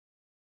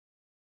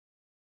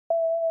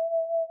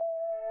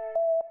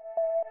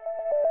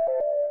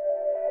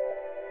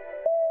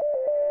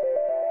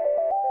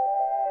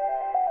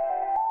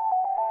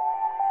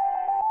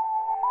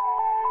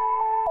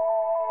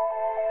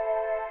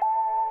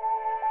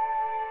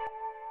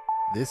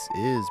This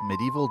is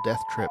Medieval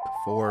Death Trip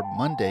for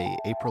Monday,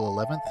 April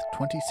 11th,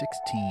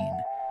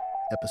 2016,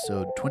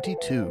 episode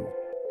 22,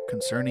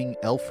 concerning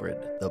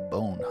Elfred the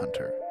Bone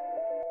Hunter.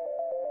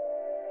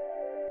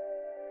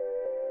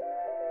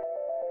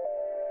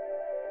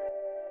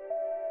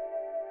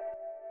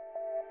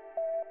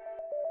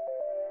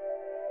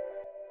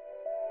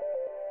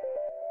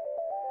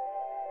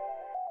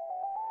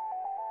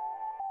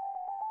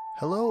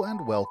 Hello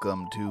and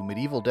welcome to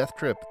Medieval Death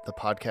Trip, the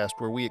podcast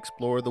where we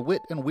explore the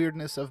wit and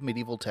weirdness of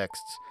medieval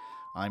texts.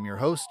 I'm your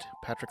host,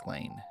 Patrick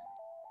Lane.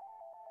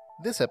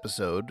 This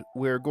episode,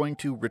 we're going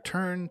to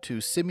return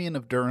to Simeon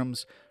of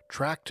Durham's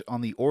tract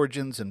on the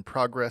origins and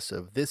progress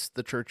of this,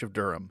 the Church of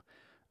Durham,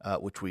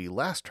 which we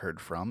last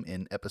heard from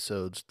in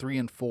episodes 3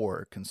 and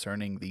 4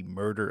 concerning the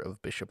murder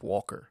of Bishop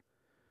Walker.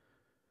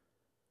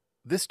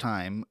 This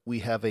time,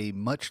 we have a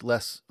much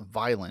less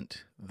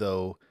violent,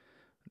 though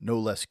no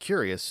less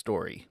curious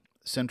story,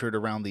 centered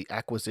around the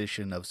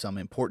acquisition of some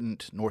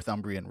important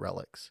Northumbrian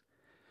relics.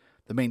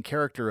 The main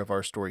character of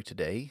our story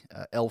today,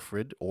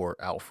 Elfred, or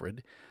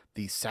Alfred,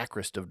 the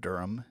sacrist of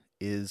Durham,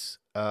 is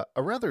a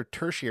rather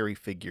tertiary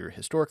figure,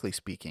 historically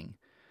speaking,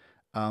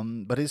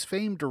 but his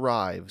fame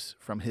derives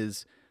from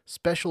his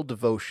special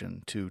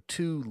devotion to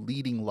two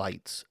leading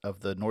lights of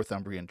the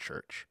Northumbrian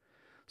Church.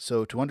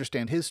 So to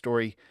understand his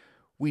story,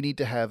 we need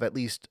to have at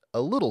least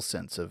a little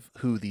sense of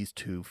who these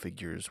two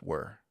figures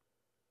were.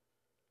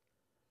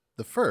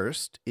 The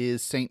first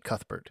is Saint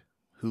Cuthbert,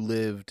 who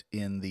lived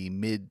in the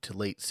mid to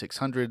late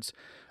 600s,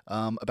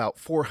 about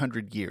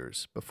 400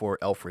 years before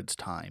Alfred's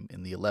time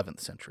in the 11th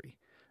century,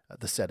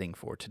 the setting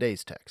for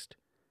today's text.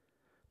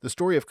 The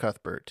story of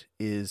Cuthbert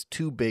is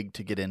too big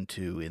to get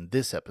into in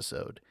this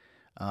episode,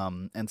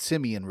 and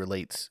Simeon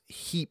relates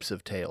heaps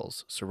of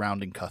tales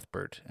surrounding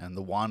Cuthbert and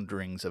the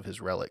wanderings of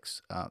his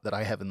relics that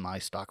I have in my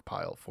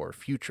stockpile for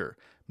future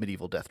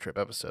Medieval Death Trip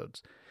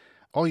episodes.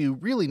 All you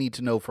really need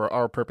to know for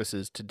our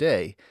purposes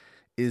today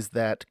is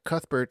that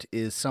Cuthbert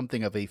is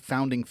something of a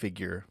founding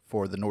figure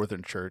for the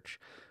Northern Church,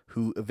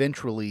 who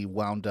eventually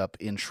wound up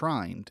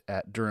enshrined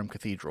at Durham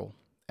Cathedral,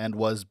 and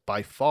was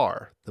by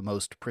far the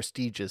most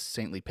prestigious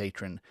saintly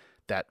patron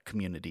that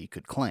community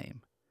could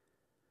claim.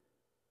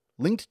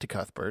 Linked to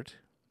Cuthbert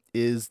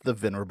is the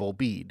Venerable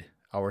Bede,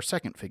 our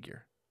second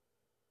figure.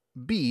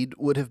 Bede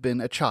would have been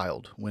a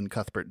child when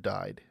Cuthbert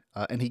died,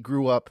 and he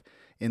grew up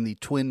in the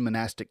twin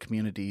monastic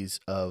communities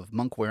of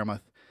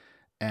Monkwearmouth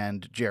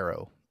and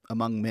Jarrow,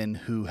 among men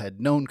who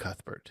had known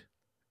Cuthbert,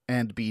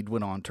 and Bede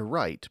went on to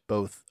write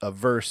both a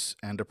verse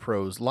and a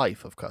prose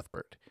life of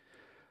Cuthbert.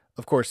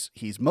 Of course,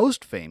 he's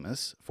most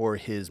famous for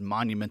his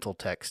monumental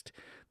text,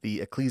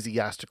 the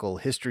Ecclesiastical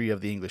History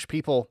of the English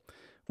People,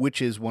 which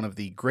is one of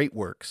the great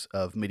works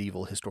of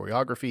medieval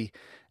historiography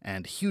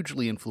and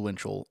hugely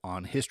influential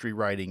on history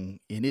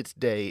writing in its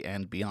day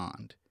and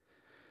beyond.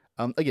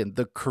 Again,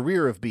 the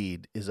career of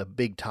Bede is a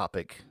big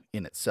topic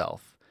in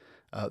itself,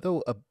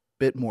 though a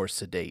bit more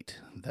sedate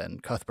than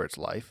Cuthbert's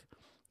life.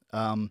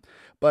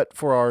 But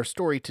for our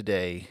story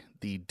today,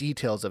 the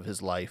details of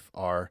his life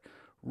are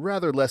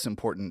rather less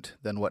important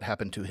than what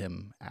happened to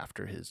him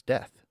after his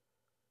death.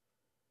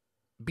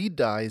 Bede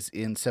dies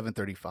in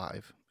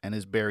 735 and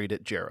is buried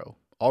at Jarrow,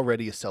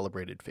 already a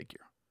celebrated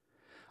figure.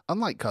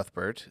 Unlike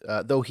Cuthbert,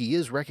 though he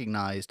is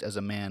recognized as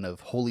a man of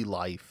holy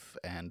life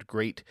and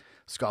great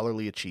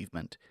scholarly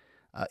achievement,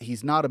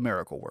 he's not a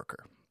miracle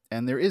worker,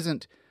 and there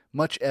isn't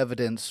much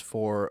evidence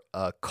for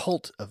a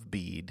cult of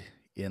Bede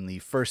in the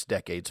first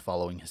decades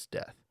following his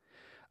death.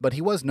 But he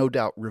was no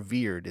doubt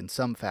revered in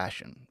some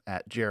fashion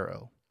at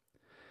Jarrow.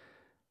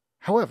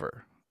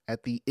 However,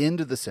 at the end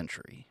of the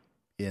century,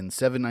 in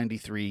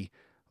 793,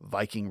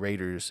 Viking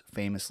raiders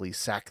famously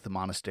sacked the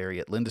monastery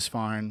at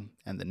Lindisfarne,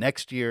 and the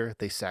next year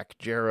they sacked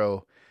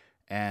Jarrow,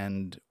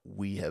 and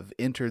we have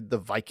entered the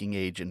Viking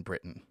Age in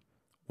Britain,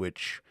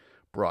 which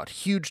brought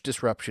huge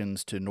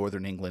disruptions to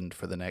northern England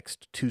for the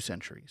next 2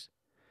 centuries.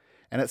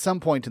 And at some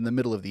point in the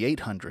middle of the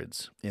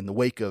 800s, in the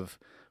wake of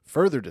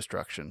further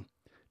destruction,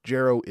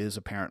 Jarrow is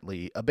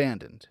apparently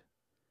abandoned.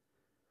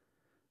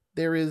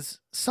 There is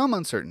some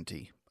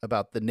uncertainty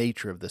about the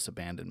nature of this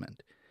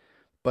abandonment,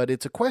 but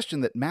it's a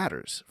question that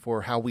matters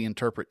for how we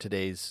interpret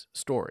today's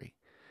story.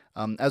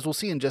 As we'll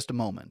see in just a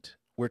moment,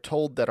 we're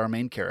told that our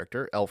main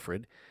character,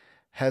 Elfred,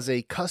 has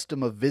a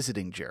custom of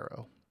visiting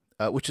Jarrow,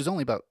 which is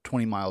only about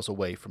 20 miles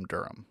away from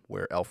Durham,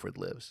 where Elfred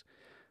lives.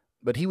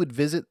 But he would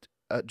visit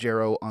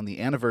Jarrow on the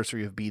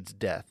anniversary of Bede's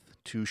death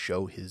to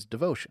show his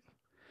devotion.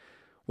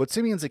 What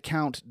Simeon's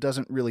account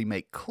doesn't really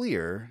make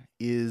clear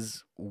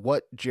is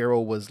what Jarrow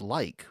was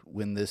like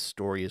when this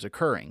story is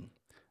occurring,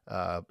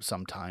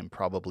 sometime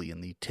probably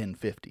in the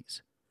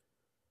 1050s.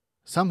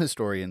 Some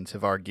historians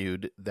have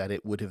argued that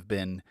it would have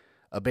been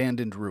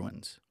abandoned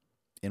ruins,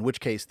 in which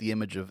case the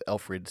image of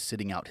Elfred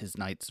sitting out his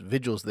night's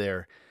vigils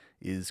there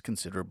is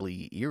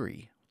considerably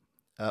eerie.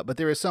 But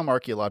there is some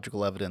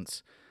archaeological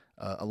evidence,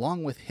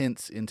 along with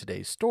hints in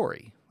today's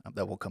story,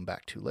 that we'll come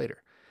back to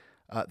later,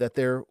 that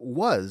there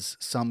was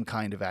some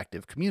kind of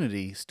active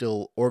community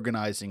still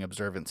organizing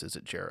observances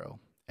at Jarrow,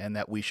 and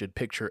that we should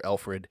picture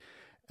Alfred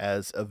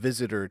as a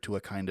visitor to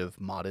a kind of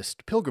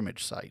modest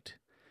pilgrimage site.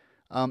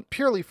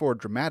 Purely for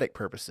dramatic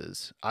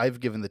purposes, I've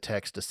given the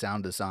text a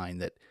sound design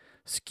that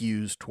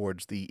skews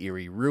towards the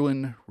eerie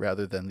ruin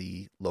rather than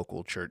the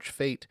local church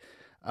fate,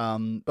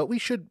 but we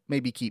should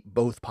maybe keep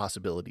both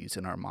possibilities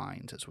in our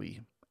minds as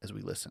we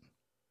listen.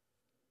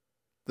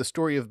 The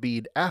story of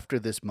Bede after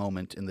this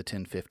moment in the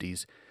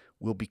 1050s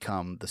will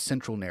become the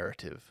central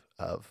narrative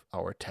of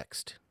our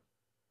text.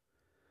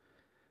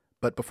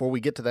 But before we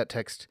get to that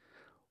text,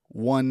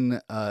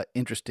 one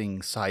interesting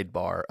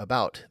sidebar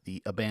about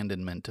the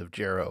abandonment of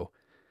Jarrow.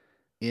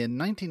 In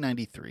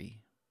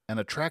 1993, an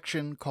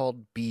attraction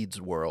called Bede's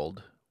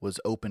World was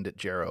opened at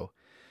Jarrow,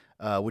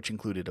 which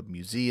included a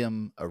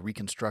museum, a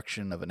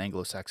reconstruction of an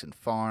Anglo-Saxon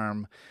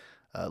farm,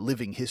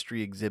 living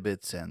history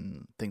exhibits,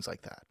 and things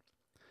like that.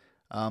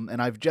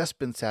 And I've just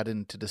been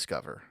saddened to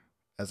discover,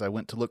 as I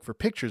went to look for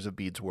pictures of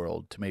Bede's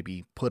World to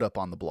maybe put up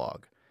on the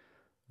blog,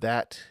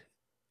 that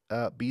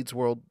Bede's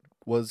World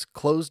was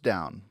closed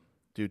down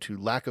due to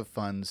lack of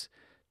funds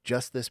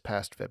just this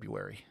past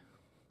February.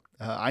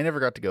 I never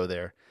got to go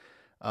there,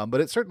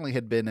 but it certainly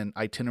had been an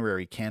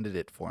itinerary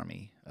candidate for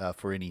me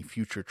for any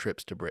future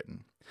trips to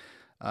Britain.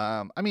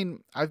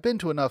 I've been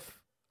to enough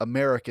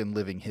American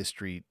living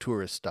history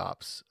tourist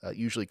stops,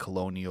 usually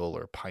colonial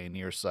or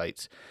pioneer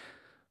sites,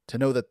 to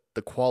know that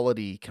the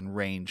quality can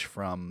range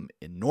from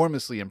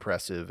enormously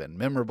impressive and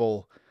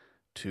memorable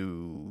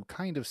to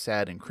kind of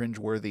sad and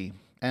cringeworthy,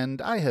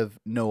 and I have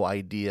no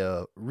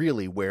idea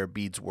really where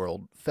Bede's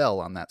World fell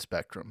on that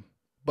spectrum.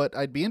 But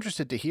I'd be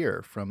interested to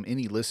hear from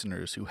any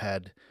listeners who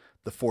had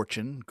the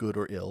fortune, good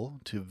or ill,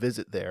 to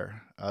visit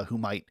there, who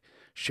might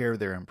share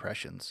their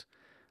impressions.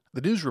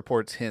 The news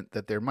reports hint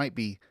that there might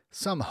be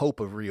some hope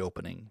of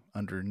reopening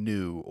under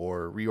new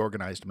or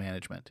reorganized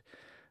management,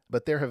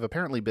 but there have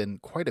apparently been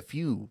quite a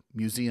few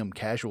museum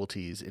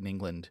casualties in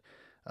England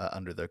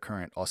under the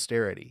current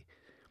austerity.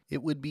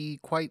 It would be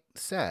quite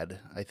sad,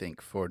 I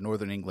think, for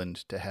Northern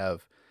England to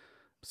have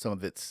some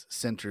of its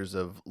centers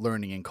of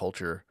learning and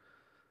culture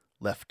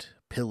left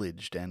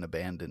pillaged and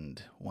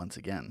abandoned once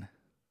again.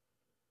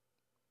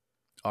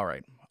 All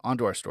right, on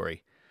to our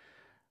story.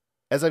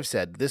 As I've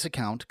said, this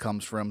account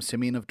comes from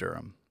Simeon of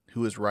Durham,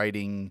 who is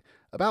writing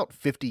about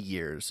 50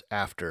 years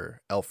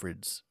after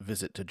Alfred's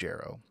visit to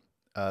Jarrow,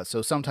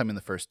 so sometime in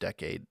the first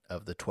decade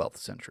of the 12th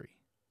century.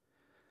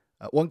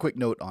 One quick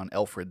note on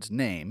Alfred's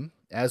name.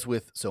 As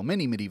with so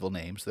many medieval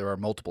names, there are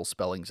multiple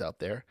spellings out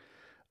there.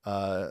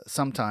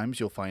 Sometimes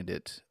you'll find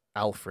it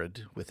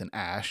Alfred with an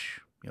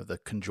ash, the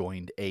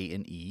conjoined A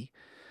and E,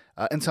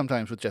 and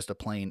sometimes with just a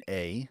plain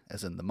A,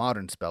 as in the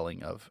modern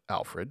spelling of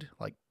Alfred,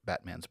 like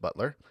Batman's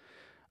butler.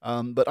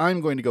 But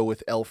I'm going to go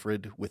with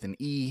Alfred with an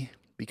E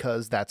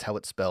because that's how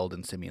it's spelled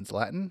in Simeon's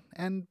Latin,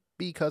 and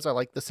because I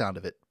like the sound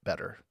of it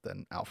better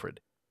than Alfred.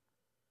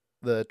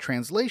 The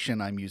translation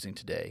I'm using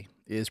today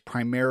is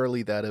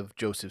primarily that of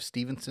Joseph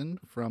Stevenson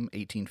from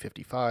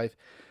 1855,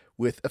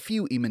 with a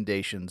few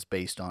emendations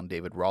based on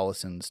David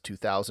Rawlison's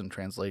 2000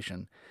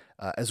 translation,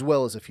 as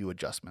well as a few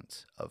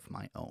adjustments of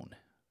my own.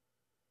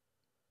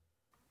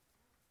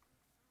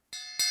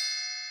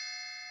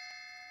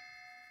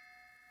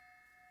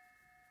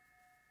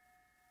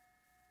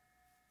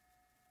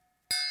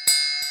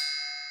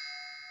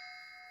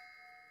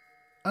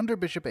 Under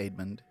Bishop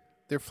Aedmund,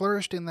 there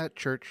flourished in that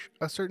church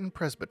a certain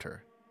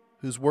presbyter,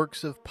 whose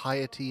works of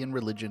piety and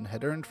religion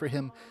had earned for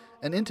him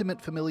an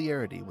intimate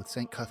familiarity with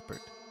St.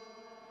 Cuthbert.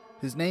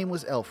 His name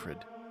was Alfred,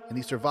 and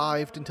he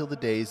survived until the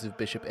days of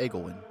Bishop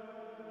Egelwin.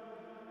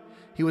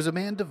 He was a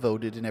man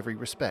devoted in every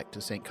respect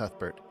to St.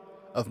 Cuthbert,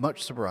 of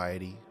much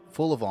sobriety,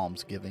 full of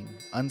almsgiving,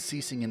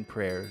 unceasing in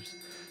prayers,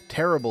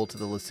 terrible to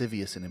the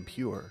lascivious and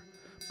impure,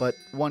 but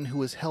one who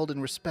was held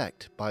in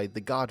respect by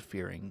the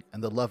God-fearing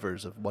and the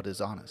lovers of what is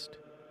honest.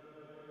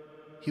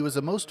 He was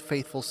a most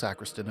faithful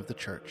sacristan of the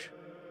church,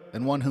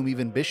 and one whom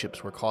even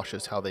bishops were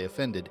cautious how they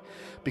offended,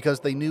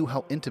 because they knew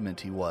how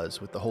intimate he was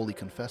with the holy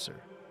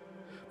confessor.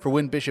 For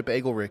when Bishop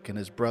Agelric and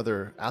his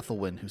brother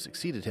Athelwyn, who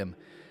succeeded him,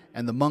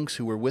 and the monks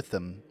who were with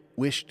them,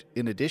 wished,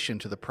 in addition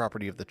to the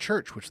property of the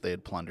church which they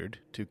had plundered,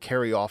 to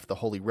carry off the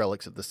holy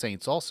relics of the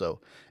saints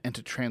also, and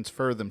to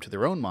transfer them to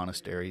their own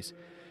monasteries,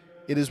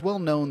 it is well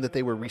known that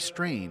they were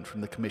restrained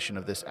from the commission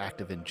of this act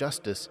of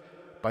injustice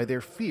by their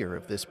fear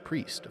of this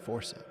priest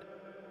aforesaid.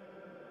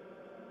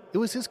 It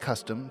was his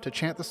custom to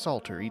chant the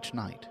Psalter each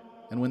night,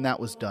 and when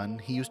that was done,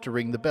 he used to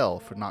ring the bell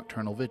for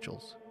nocturnal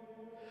vigils.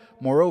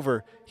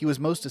 Moreover, he was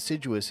most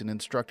assiduous in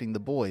instructing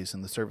the boys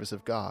in the service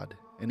of God,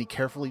 and he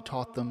carefully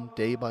taught them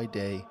day by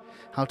day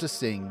how to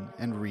sing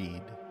and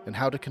read, and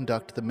how to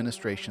conduct the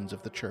ministrations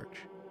of the church.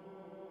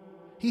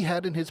 He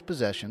had in his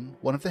possession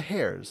one of the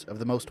hairs of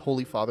the most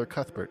holy Father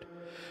Cuthbert,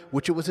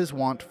 which it was his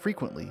wont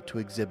frequently to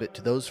exhibit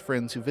to those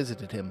friends who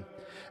visited him,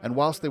 and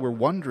whilst they were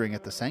wondering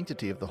at the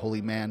sanctity of the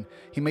holy man,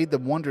 he made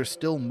them wonder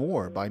still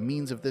more by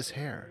means of this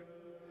hair.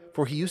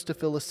 For he used to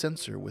fill a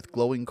censer with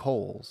glowing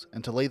coals,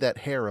 and to lay that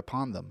hair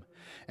upon them,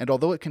 and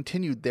although it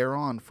continued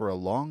thereon for a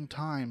long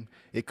time,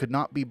 it could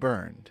not be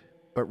burned,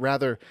 but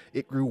rather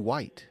it grew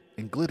white,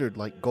 and glittered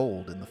like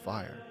gold in the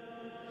fire.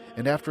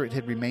 and after it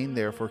had remained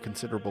there for a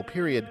considerable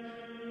period,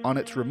 on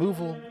its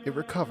removal it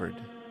recovered,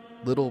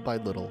 little by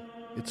little,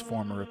 its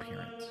former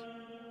appearance.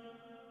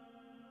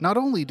 Not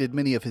only did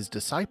many of his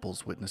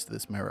disciples witness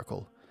this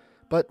miracle,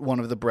 but one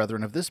of the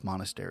brethren of this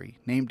monastery,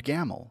 named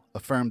Gamel,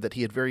 affirmed that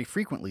he had very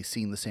frequently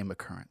seen the same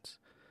occurrence,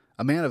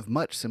 a man of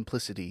much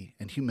simplicity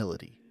and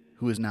humility,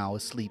 who is now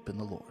asleep in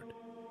the Lord.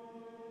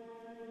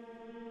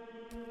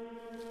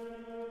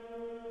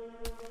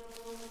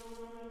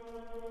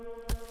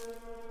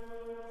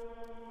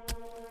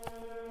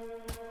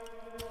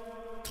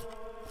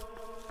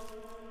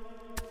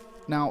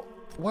 Now,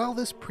 while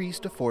this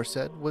priest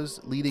aforesaid was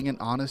leading an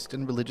honest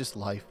and religious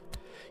life,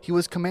 he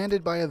was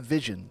commanded by a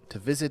vision to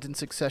visit in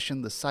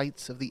succession the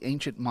sites of the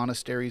ancient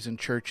monasteries and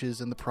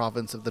churches in the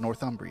province of the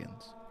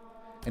Northumbrians.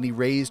 And he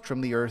raised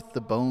from the earth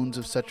the bones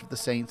of such of the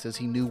saints as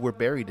he knew were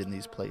buried in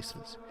these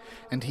places,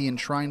 and he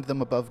enshrined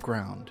them above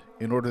ground,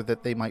 in order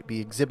that they might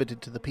be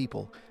exhibited to the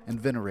people and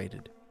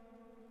venerated.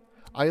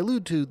 I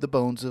allude to the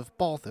bones of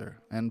Balther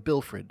and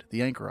Bilfrid,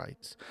 the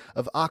anchorites,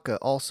 of Acca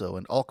also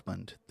and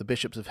Alkmund, the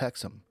bishops of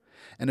Hexham,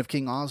 and of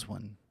King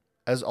Oswin,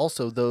 as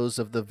also those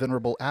of the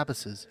venerable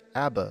abbesses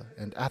Abba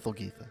and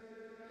Athelgetha.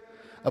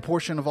 A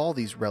portion of all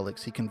these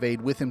relics he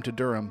conveyed with him to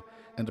Durham,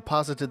 and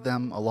deposited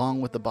them along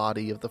with the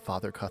body of the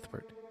Father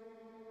Cuthbert.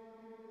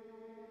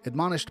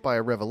 Admonished by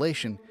a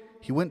revelation,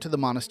 he went to the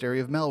monastery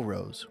of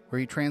Melrose, where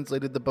he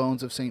translated the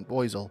bones of St.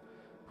 Boisil,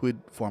 who had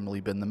formerly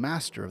been the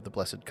master of the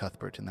blessed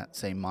Cuthbert in that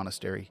same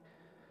monastery,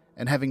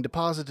 and having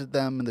deposited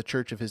them in the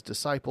church of his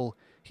disciple,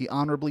 he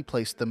honorably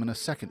placed them in a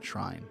second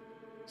shrine,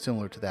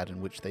 similar to that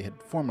in which they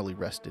had formerly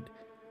rested,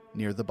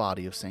 near the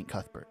body of St.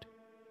 Cuthbert.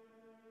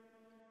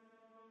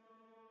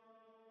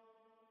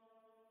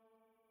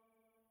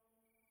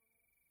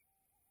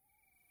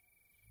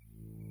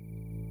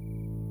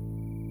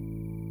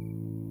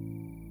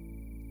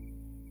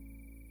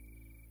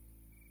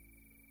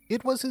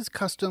 It was his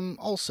custom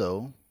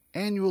also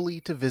annually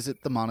to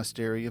visit the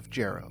monastery of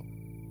Jarrow,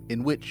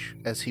 in which,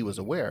 as he was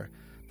aware,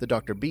 the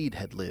Dr. Bede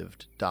had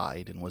lived,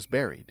 died, and was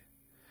buried,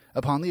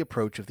 upon the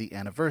approach of the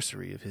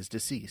anniversary of his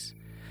decease,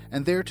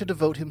 and there to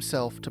devote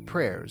himself to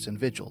prayers and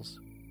vigils.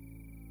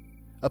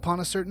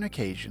 Upon a certain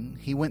occasion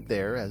he went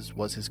there, as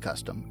was his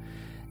custom,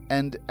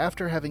 and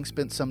after having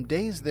spent some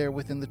days there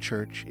within the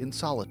church in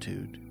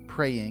solitude,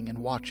 praying and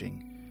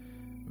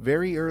watching,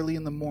 very early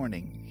in the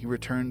morning he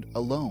returned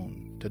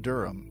alone to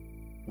Durham,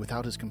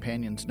 without his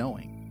companions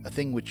knowing, a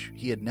thing which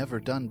he had never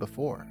done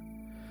before,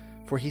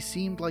 for he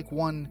seemed like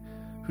one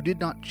who did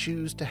not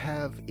choose to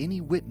have any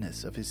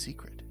witness of his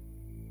secret.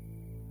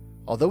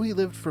 Although he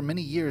lived for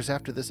many years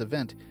after this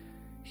event,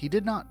 he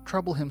did not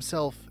trouble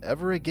himself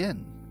ever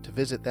again to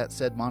visit that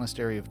said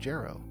monastery of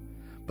Jarrow,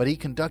 but he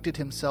conducted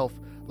himself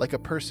like a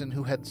person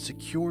who had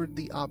secured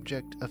the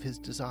object of his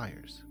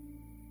desires.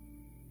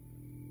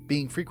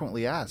 Being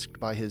frequently asked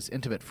by his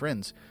intimate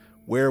friends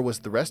where was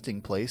the resting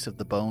place of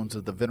the bones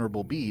of the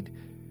venerable Bede,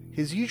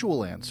 his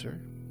usual answer,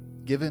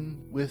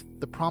 given with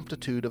the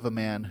promptitude of a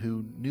man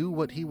who knew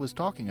what he was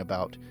talking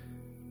about,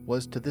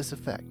 was to this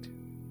effect: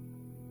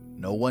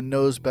 "No one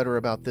knows better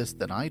about this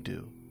than I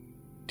do.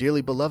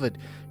 Dearly beloved,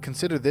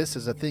 consider this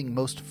as a thing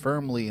most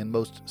firmly and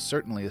most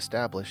certainly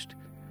established,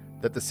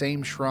 that the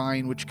same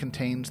shrine which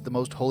contains the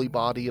most holy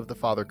body of the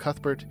Father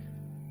Cuthbert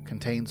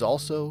contains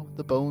also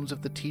the bones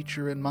of the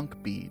teacher and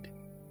monk Bede.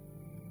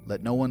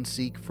 Let no one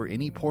seek for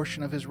any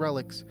portion of his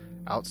relics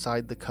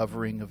outside the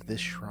covering of this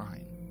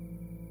shrine."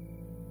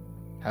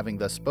 Having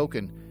thus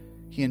spoken,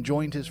 he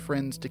enjoined his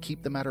friends to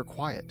keep the matter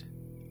quiet,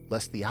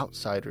 lest the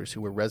outsiders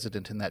who were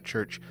resident in that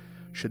church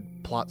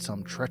should plot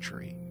some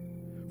treachery,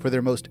 for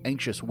their most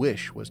anxious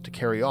wish was to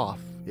carry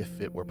off, if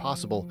it were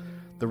possible,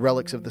 the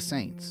relics of the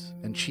saints,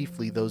 and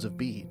chiefly those of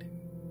Bede.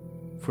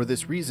 For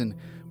this reason,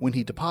 when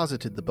he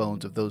deposited the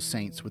bones of those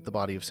saints with the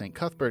body of St.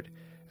 Cuthbert,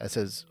 as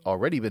has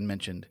already been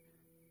mentioned,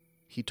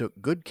 he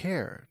took good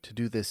care to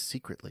do this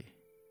secretly.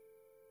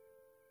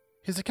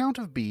 His account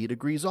of Bede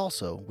agrees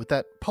also with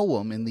that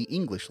poem in the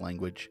English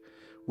language,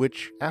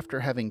 which,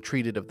 after having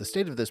treated of the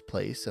state of this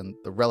place and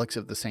the relics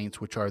of the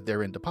saints which are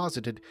therein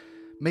deposited,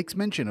 makes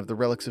mention of the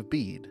relics of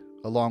Bede,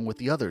 along with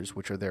the others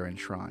which are there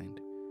enshrined.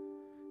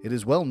 It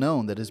is well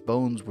known that his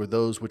bones were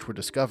those which were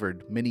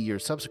discovered, many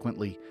years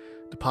subsequently,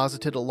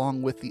 deposited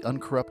along with the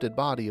uncorrupted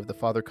body of the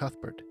Father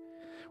Cuthbert,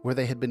 where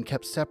they had been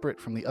kept separate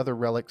from the other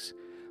relics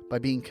by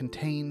being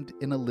contained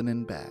in a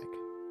linen bag.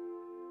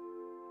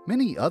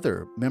 Many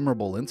other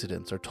memorable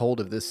incidents are told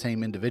of this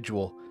same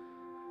individual,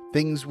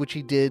 things which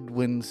he did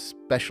when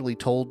specially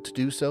told to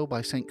do so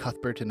by St.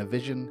 Cuthbert in a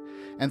vision,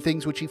 and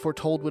things which he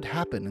foretold would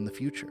happen in the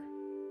future.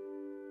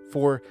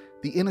 For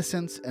the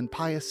innocence and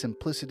pious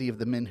simplicity of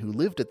the men who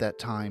lived at that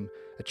time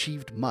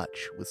achieved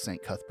much with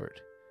St.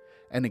 Cuthbert,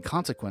 and in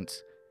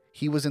consequence,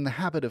 he was in the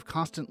habit of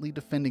constantly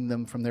defending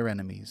them from their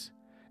enemies,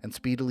 and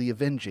speedily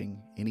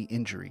avenging any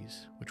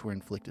injuries which were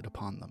inflicted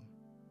upon them.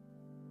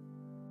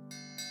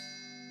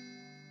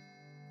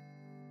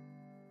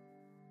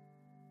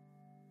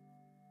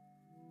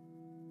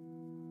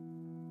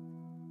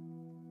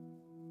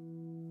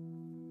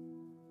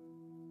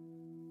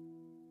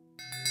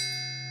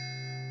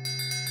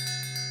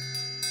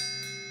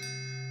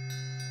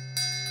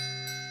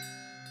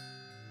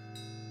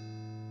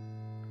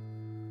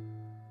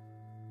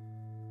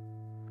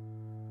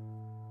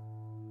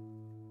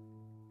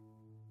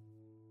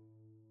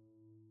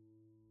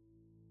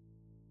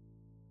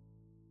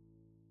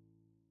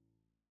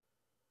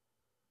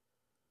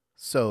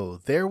 So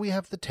there we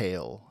have the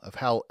tale of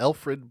how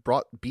Elfred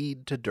brought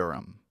Bede to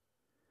Durham.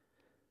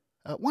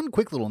 One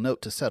quick little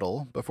note to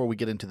settle before we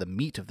get into the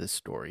meat of this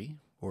story,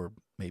 or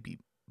maybe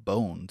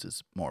bones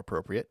is more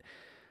appropriate.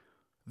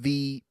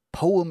 The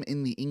poem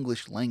in the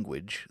English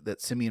language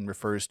that Simeon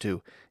refers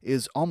to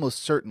is almost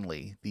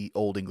certainly the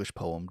Old English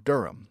poem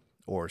Durham,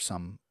 or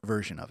some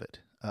version of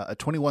it, a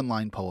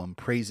 21-line poem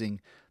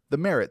praising the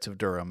merits of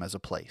Durham as a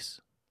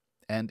place.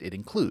 And it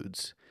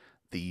includes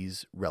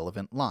these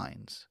relevant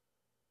lines.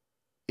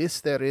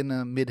 Is there in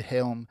a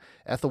Midhelm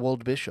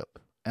Ethelwald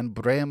Bishop, and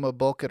Brema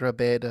Boker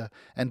Beda,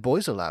 and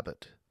Boisel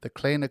Abbot, the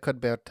Kleine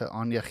Cudberta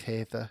Anja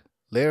Chetha,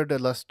 Laird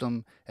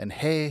Lustum, and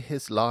He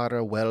his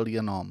Lara well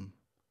Yanom,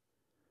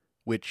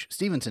 which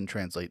Stevenson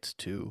translates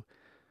to,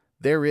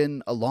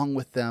 therein along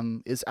with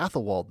them is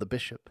Athelwald the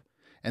Bishop,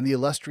 and the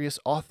illustrious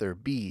author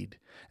Bede,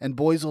 and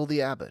Boisel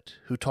the Abbot,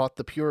 who taught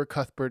the pure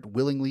Cuthbert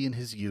willingly in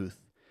his youth,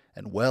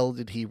 and well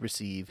did he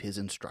receive his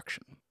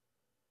instruction.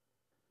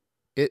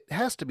 It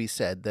has to be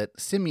said that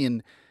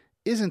Simeon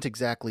isn't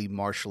exactly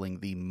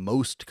marshalling the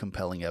most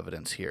compelling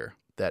evidence here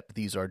that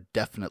these are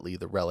definitely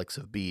the relics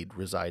of Bede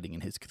residing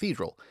in his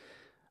cathedral,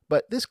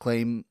 but this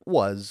claim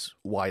was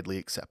widely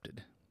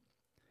accepted.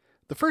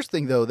 The first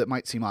thing, though, that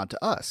might seem odd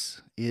to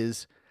us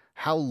is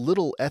how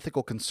little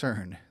ethical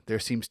concern there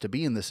seems to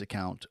be in this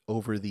account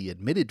over the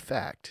admitted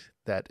fact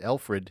that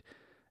Elfred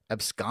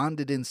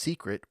absconded in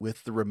secret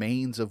with the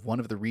remains of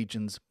one of the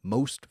region's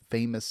most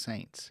famous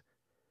saints.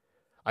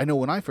 I know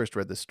when I first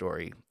read this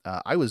story,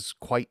 I was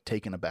quite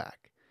taken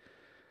aback.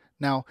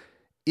 Now,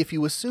 if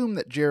you assume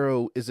that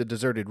Jarrow is a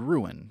deserted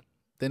ruin,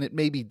 then it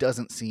maybe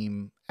doesn't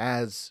seem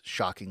as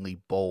shockingly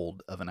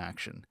bold of an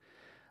action.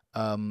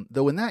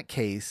 Though in that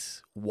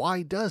case,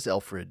 why does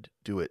Elfred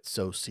do it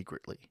so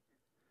secretly?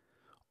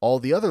 All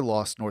the other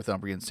lost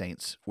Northumbrian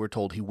saints were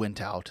told he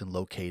went out and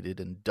located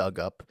and dug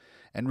up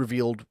and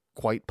revealed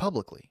quite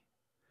publicly.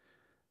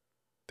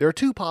 There are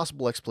two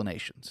possible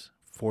explanations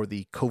for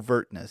the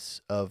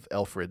covertness of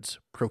Elfred's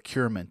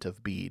procurement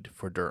of Bede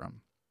for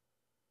Durham.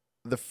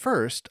 The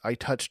first I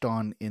touched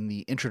on in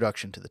the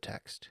introduction to the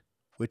text,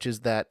 which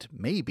is that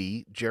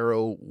maybe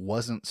Jarrow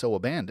wasn't so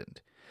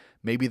abandoned.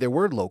 Maybe there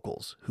were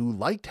locals who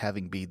liked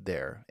having Bede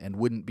there and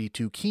wouldn't be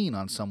too keen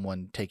on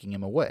someone taking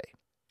him away.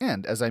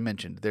 And, as I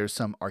mentioned, there's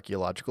some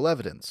archaeological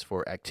evidence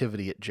for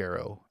activity at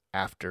Jarrow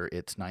after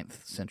its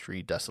 9th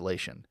century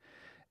desolation.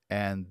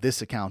 And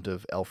this account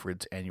of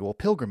Elfred's annual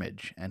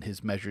pilgrimage and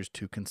his measures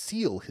to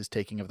conceal his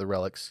taking of the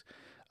relics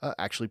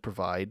actually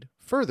provide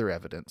further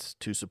evidence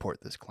to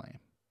support this claim.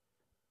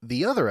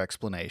 The other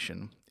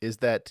explanation is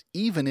that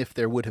even if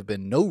there would have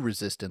been no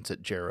resistance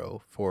at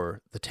Jarrow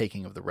for the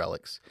taking of the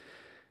relics,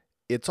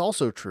 it's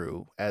also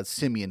true, as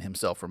Simeon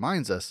himself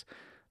reminds us,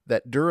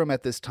 that Durham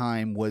at this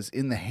time was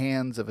in the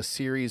hands of a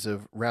series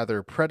of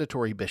rather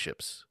predatory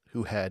bishops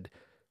who had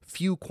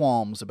few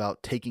qualms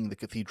about taking the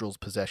cathedral's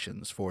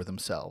possessions for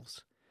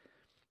themselves.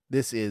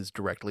 This is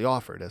directly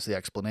offered as the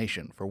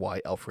explanation for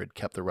why Elfred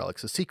kept the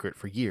relics a secret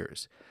for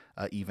years,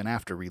 even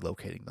after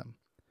relocating them.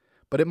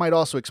 But it might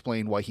also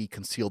explain why he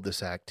concealed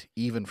this act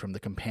even from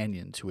the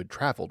companions who had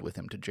traveled with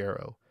him to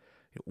Jarrow.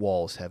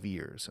 Walls have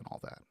ears and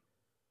all that.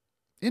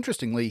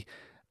 Interestingly,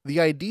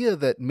 the idea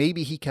that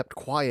maybe he kept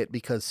quiet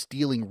because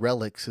stealing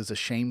relics is a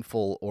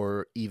shameful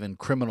or even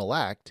criminal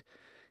act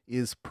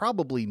is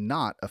probably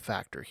not a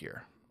factor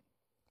here.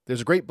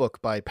 There's a great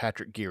book by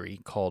Patrick Geary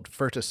called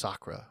Furta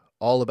Sacra,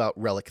 all about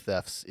relic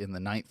thefts in the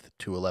 9th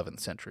to 11th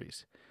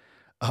centuries.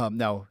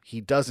 Now, he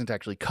doesn't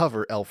actually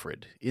cover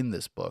Elfred in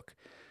this book,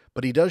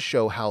 but he does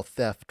show how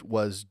theft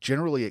was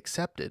generally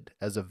accepted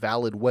as a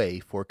valid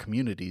way for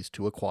communities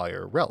to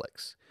acquire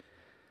relics.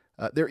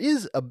 There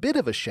is a bit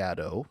of a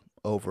shadow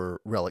over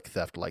relic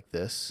theft like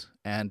this,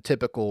 and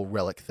typical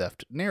relic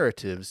theft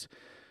narratives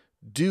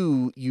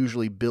do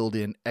usually build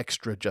in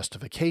extra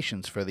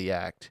justifications for the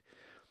act.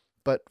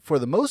 But for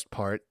the most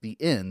part, the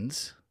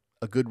ends,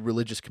 a good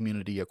religious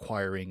community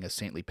acquiring a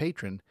saintly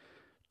patron,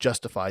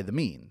 justify the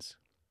means.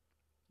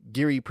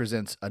 Geary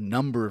presents a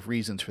number of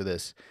reasons for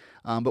this,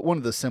 but one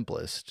of the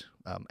simplest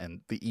and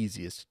the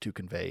easiest to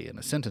convey in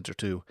a sentence or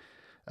two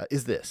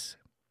is this.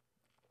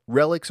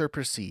 Relics are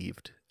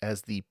perceived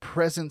as the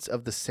presence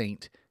of the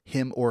saint,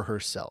 him or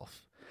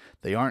herself.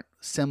 They aren't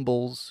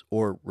symbols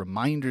or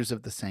reminders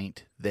of the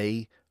saint.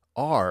 They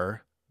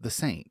are the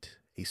saint,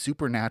 a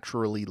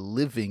supernaturally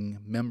living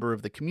member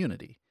of the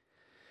community.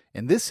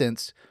 In this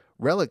sense,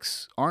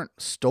 relics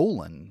aren't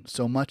stolen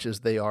so much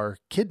as they are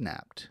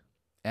kidnapped.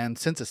 And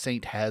since a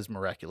saint has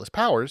miraculous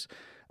powers,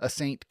 a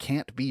saint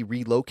can't be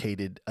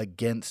relocated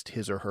against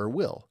his or her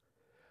will.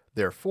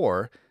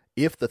 Therefore,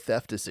 if the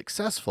theft is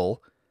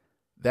successful,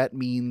 that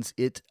means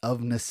it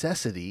of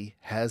necessity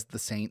has the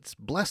saint's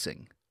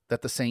blessing,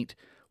 that the saint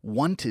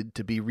wanted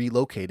to be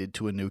relocated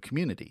to a new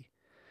community.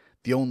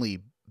 The only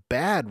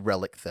bad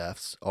relic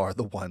thefts are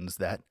the ones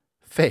that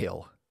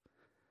fail.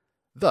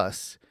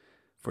 Thus,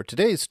 for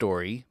today's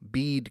story,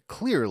 Bede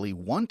clearly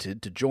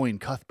wanted to join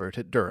Cuthbert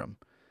at Durham,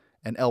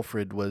 and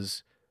Elfred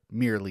was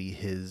merely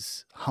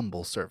his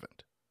humble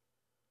servant.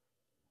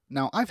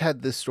 Now, I've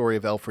had this story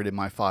of Elfred in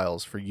my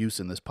files for use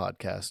in this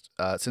podcast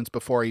since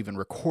before I even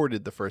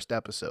recorded the first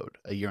episode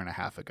a year and a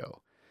half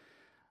ago.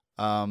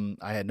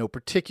 I had no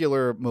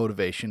particular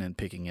motivation in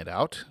picking it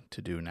out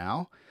to do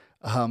now,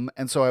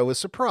 and so I was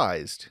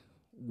surprised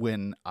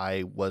when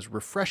I was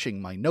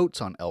refreshing my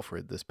notes on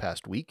Elfred this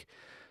past week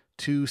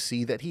to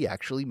see that he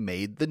actually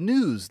made the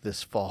news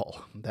this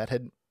fall. That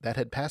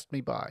had passed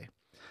me by,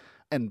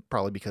 and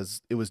probably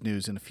because it was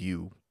news in a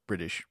few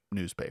British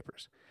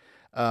newspapers.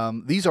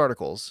 These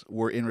articles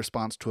were in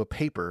response to a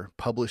paper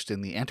published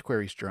in the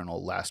Antiquaries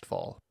Journal last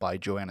fall by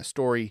Joanna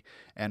Story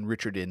and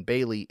Richard N.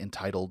 Bailey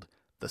entitled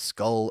The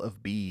Skull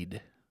of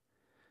Bede.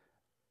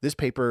 This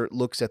paper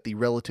looks at the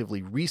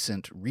relatively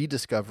recent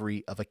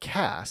rediscovery of a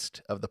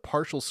cast of the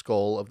partial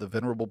skull of the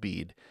Venerable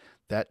Bede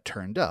that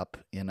turned up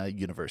in a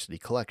university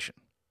collection.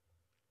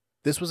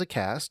 This was a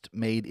cast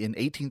made in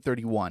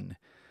 1831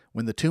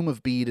 when the tomb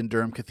of Bede in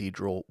Durham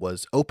Cathedral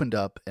was opened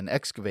up and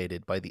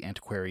excavated by the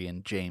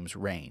antiquarian James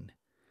Raine.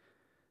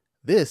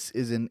 This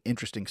is an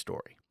interesting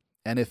story,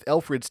 and if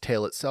Elfred's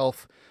tale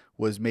itself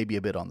was maybe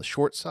a bit on the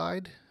short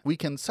side, we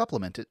can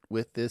supplement it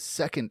with this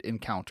second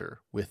encounter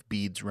with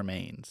Bede's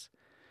remains.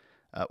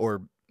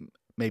 Or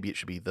maybe it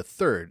should be the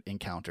third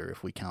encounter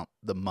if we count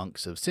the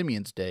monks of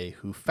Simeon's day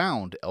who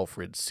found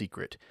Elfred's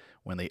secret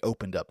when they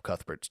opened up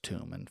Cuthbert's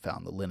tomb and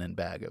found the linen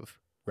bag of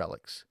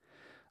relics.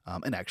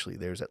 And actually,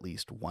 there's at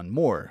least one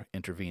more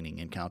intervening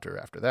encounter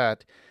after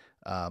that.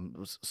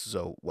 Let's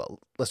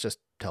just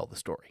tell the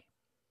story.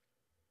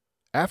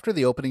 After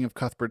the opening of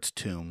Cuthbert's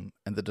tomb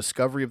and the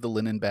discovery of the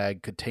linen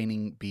bag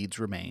containing Bede's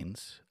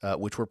remains,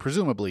 which were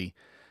presumably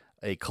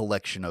a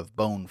collection of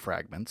bone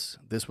fragments,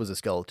 this was a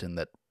skeleton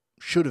that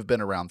should have been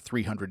around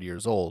 300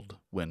 years old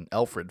when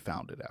Elfred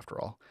found it, after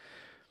all.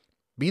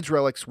 Bede's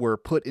relics were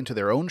put into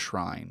their own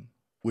shrine,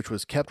 which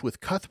was kept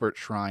with Cuthbert's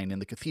shrine in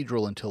the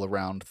cathedral until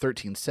around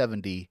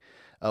 1370,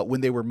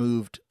 when they were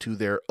moved to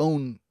their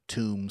own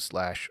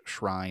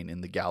tomb/shrine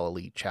in the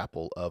Galilee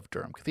Chapel of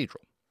Durham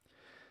Cathedral.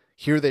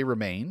 Here they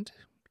remained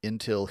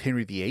until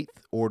Henry VIII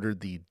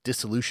ordered the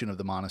dissolution of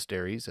the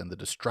monasteries and the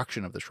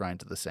destruction of the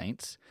shrines of the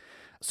saints,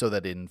 so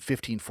that in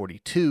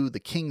 1542 the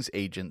king's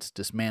agents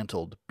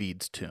dismantled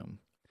Bede's tomb.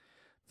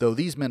 Though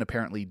these men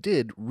apparently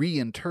did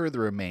reinter the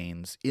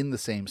remains in the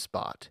same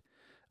spot,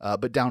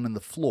 but down in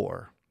the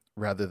floor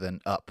rather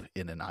than up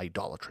in an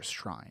idolatrous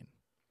shrine.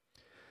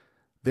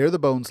 There the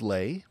bones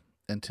lay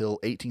until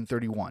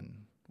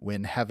 1831,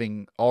 when,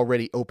 having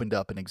already opened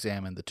up and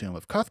examined the tomb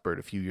of Cuthbert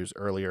a few years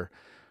earlier,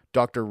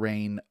 Dr.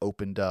 Raine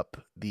opened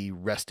up the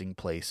resting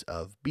place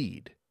of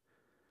Bede.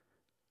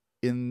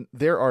 In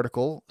their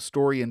article,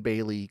 Story and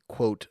Bailey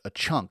quote a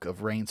chunk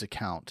of Raine's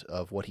account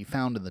of what he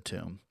found in the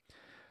tomb,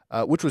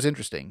 which was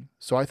interesting,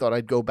 so I thought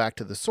I'd go back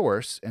to the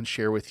source and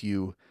share with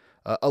you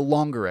a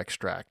longer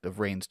extract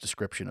of Raine's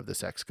description of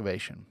this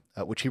excavation,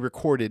 which he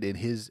recorded in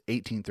his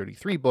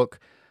 1833 book,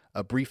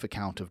 A Brief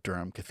Account of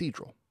Durham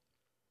Cathedral.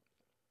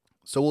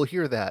 So we'll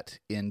hear that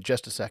in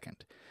just a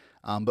second,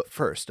 but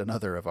first,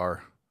 another of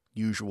our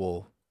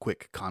usual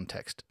quick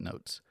context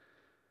notes.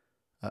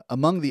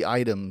 Among the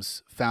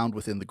items found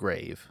within the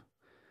grave,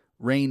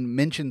 Raine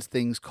mentions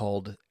things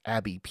called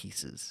abbey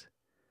pieces.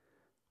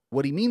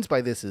 What he means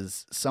by this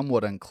is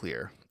somewhat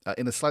unclear.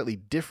 In a slightly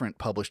different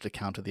published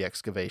account of the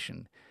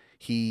excavation,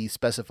 he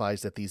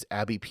specifies that these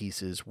abbey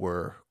pieces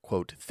were,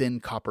 quote, thin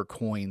copper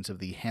coins of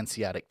the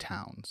Hanseatic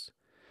towns.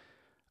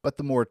 But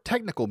the more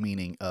technical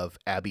meaning of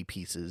abbey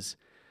pieces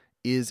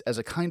is as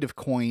a kind of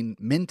coin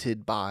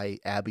minted by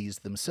abbeys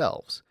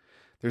themselves.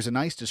 There's a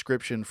nice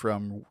description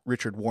from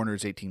Richard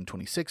Warner's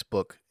 1826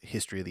 book,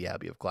 History of the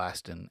Abbey of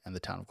Glaston and the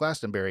Town of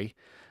Glastonbury.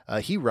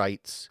 He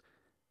writes,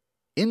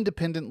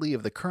 independently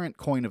of the current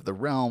coin of the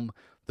realm,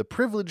 the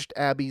privileged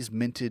abbeys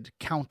minted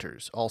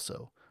counters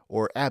also,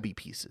 or abbey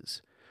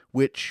pieces,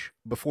 which,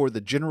 before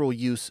the general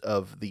use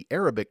of the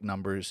Arabic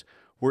numbers,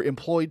 were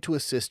employed to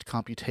assist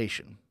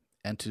computation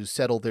and to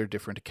settle their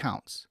different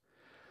accounts.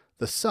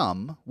 The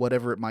sum,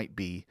 whatever it might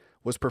be,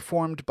 was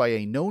performed by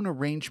a known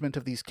arrangement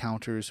of these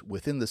counters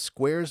within the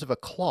squares of a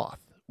cloth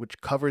which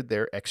covered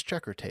their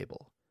exchequer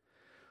table.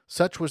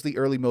 Such was the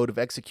early mode of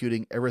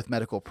executing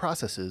arithmetical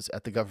processes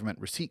at the government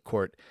receipt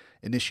court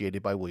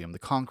initiated by William the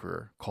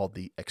Conqueror, called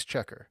the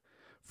exchequer,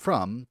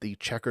 from the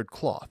checkered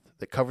cloth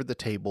that covered the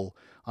table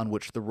on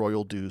which the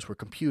royal dues were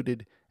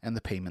computed and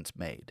the payments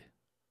made.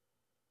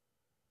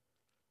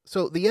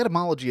 So the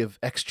etymology of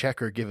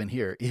exchequer given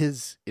here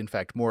is, in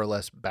fact, more or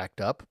less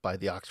backed up by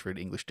the Oxford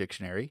English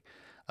Dictionary,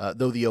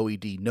 though the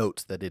OED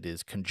notes that it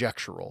is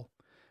conjectural,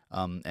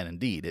 and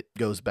indeed it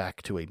goes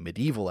back to a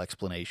medieval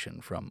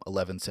explanation from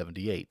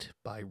 1178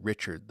 by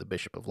Richard, the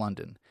Bishop of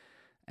London,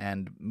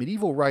 and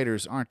medieval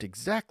writers aren't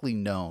exactly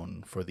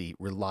known for the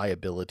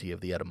reliability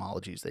of the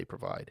etymologies they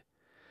provide.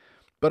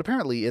 But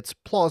apparently it's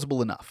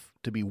plausible enough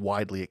to be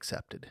widely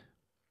accepted.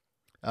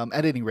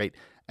 At any rate,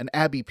 an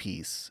abbey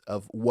piece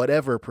of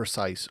whatever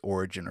precise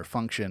origin or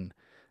function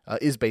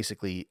is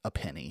basically a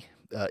penny.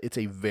 It's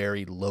a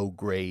very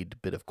low-grade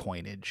bit of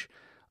coinage,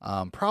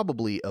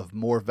 probably of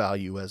more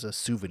value as a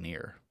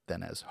souvenir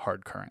than as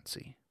hard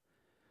currency.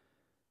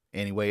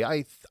 Anyway,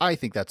 I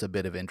think that's a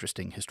bit of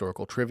interesting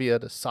historical trivia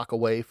to sock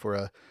away for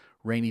a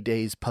rainy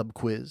day's pub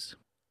quiz.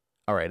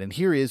 All right, and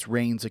here is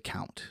Rain's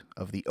account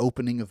of the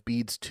opening of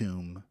Bede's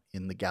tomb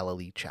in the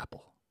Galilee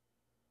Chapel.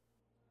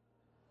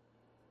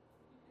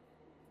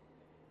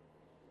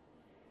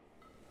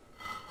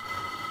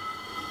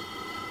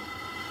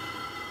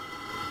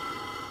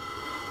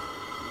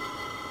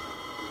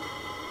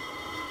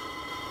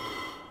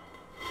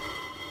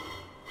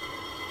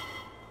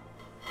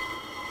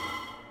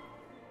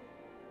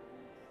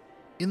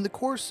 In the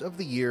course of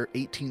the year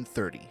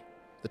 1830,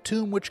 the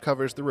tomb which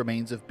covers the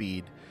remains of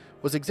Bede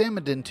was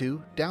examined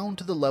into down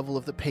to the level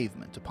of the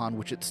pavement upon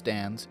which it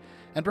stands,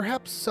 and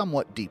perhaps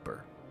somewhat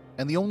deeper,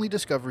 and the only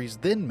discoveries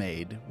then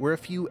made were a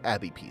few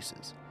abbey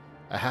pieces,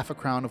 a half a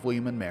crown of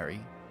William and Mary,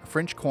 a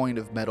French coin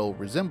of metal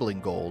resembling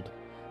gold,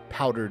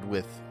 powdered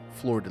with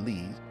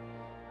fleur-de-lis,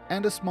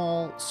 and a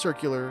small,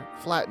 circular,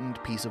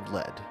 flattened piece of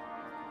lead,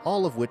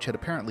 all of which had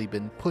apparently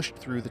been pushed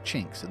through the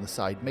chinks in the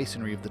side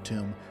masonry of the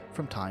tomb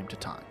from time to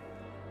time.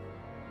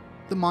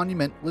 The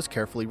monument was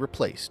carefully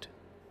replaced,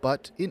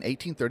 but in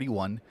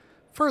 1831,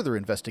 further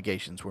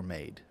investigations were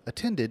made,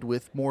 attended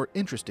with more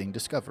interesting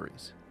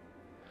discoveries.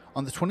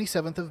 On the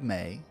 27th of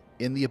May,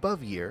 in the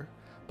above year,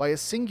 by a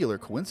singular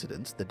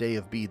coincidence, the day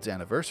of Bede's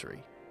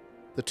anniversary,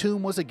 the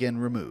tomb was again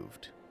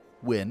removed,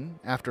 when,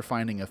 after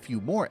finding a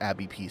few more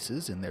abbey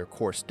pieces in their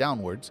course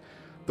downwards,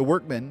 the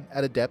workmen,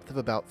 at a depth of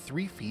about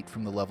 3 feet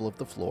from the level of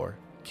the floor,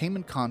 came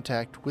in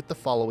contact with the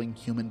following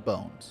human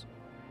bones,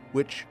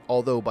 which,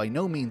 although by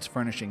no means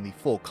furnishing the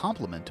full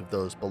complement of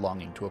those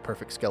belonging to a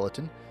perfect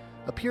skeleton,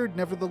 appeared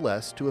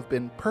nevertheless to have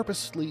been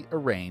purposely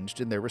arranged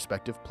in their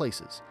respective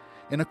places,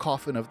 in a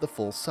coffin of the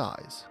full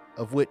size,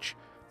 of which,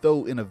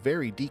 though in a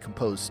very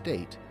decomposed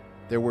state,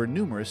 there were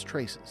numerous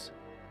traces.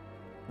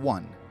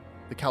 1.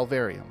 The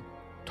calvarium,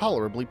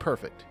 tolerably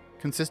perfect,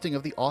 consisting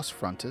of the os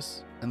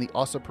frontis and the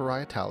ossa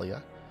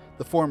parietalia,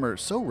 the former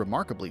so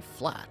remarkably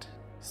flat,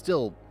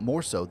 still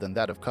more so than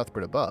that of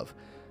Cuthbert above,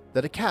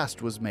 that a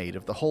cast was made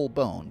of the whole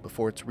bone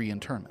before its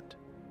reinterment.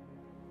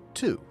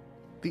 2.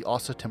 The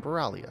ossa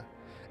temporalia,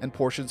 and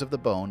portions of the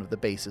bone of the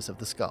basis of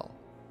the skull.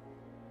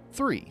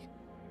 3.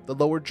 The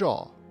lower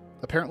jaw,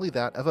 apparently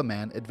that of a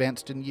man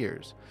advanced in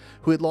years,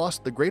 who had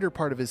lost the greater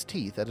part of his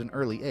teeth at an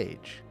early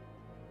age.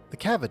 The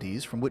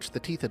cavities from which the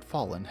teeth had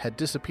fallen had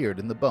disappeared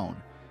in the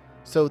bone,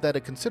 so that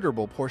a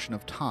considerable portion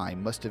of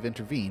time must have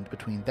intervened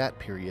between that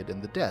period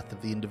and the death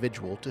of the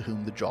individual to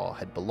whom the jaw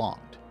had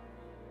belonged.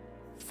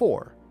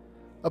 4.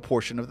 A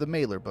portion of the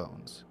malar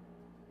bones.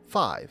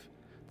 5.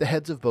 The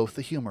heads of both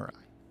the humeri.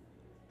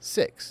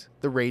 6.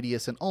 The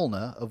radius and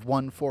ulna of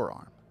one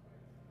forearm.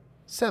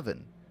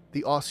 7.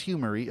 The os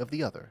humeri of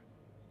the other.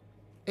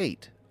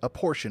 8. A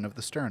portion of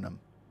the sternum.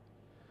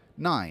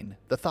 9.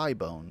 The thigh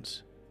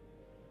bones.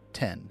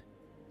 10.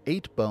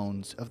 8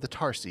 bones of the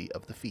tarsi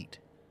of the feet.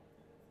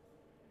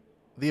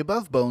 The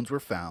above bones were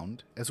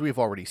found, as we have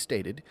already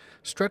stated,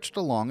 stretched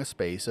along a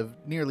space of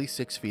nearly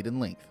 6 feet in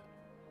length,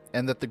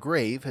 and that the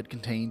grave had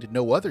contained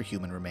no other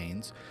human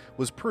remains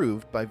was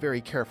proved by very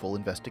careful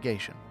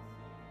investigation.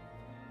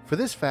 For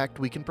this fact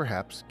we can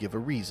perhaps give a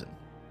reason.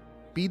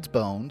 Bede's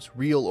bones,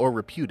 real or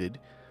reputed,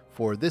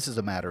 for this is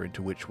a matter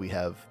into which we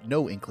have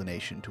no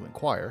inclination to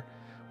inquire,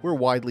 were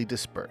widely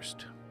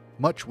dispersed,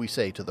 much we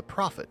say to the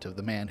profit of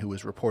the man who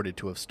was reported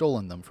to have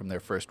stolen them from their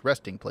first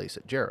resting place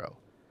at Jarrow.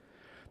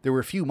 There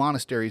were few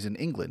monasteries in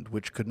England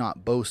which could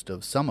not boast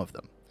of some of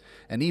them,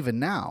 and even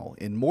now,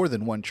 in more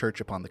than one church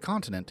upon the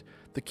continent,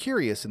 the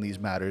curious in these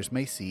matters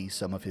may see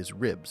some of his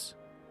ribs.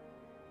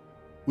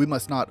 We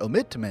must not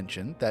omit to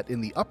mention that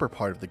in the upper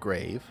part of the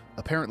grave,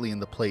 apparently in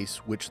the place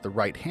which the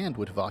right hand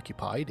would have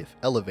occupied if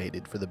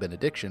elevated for the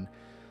benediction,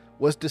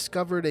 was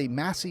discovered a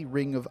massy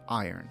ring of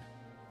iron,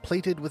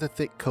 plated with a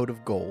thick coat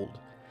of gold,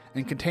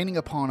 and containing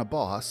upon a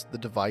boss the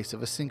device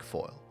of a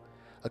cinquefoil,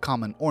 a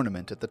common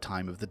ornament at the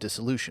time of the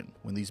dissolution,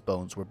 when these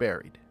bones were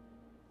buried.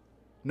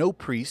 No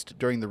priest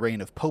during the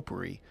reign of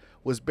Popery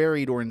was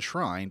buried or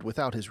enshrined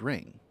without his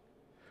ring.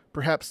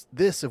 Perhaps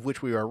this of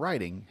which we are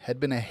writing had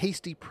been a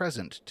hasty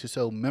present to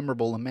so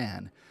memorable a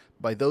man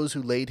by those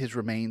who laid his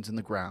remains in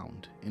the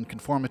ground, in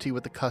conformity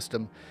with the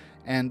custom,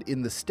 and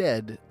in the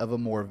stead of a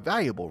more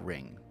valuable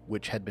ring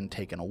which had been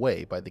taken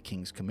away by the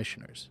king's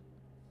commissioners.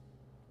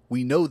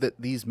 We know that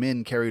these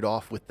men carried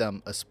off with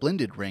them a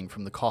splendid ring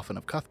from the coffin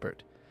of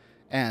Cuthbert,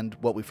 and,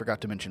 what we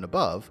forgot to mention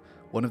above,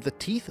 one of the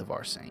teeth of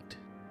our saint.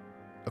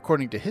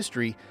 According to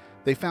history,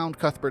 they found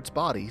Cuthbert's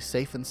body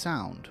safe and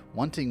sound,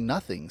 wanting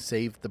nothing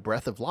save the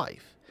breath of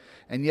life,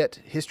 and yet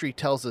history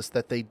tells us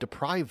that they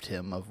deprived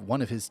him of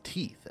one of his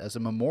teeth as a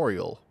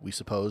memorial, we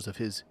suppose, of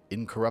his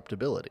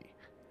incorruptibility.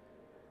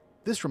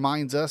 This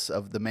reminds us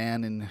of the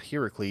man in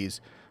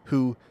Heracles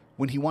who,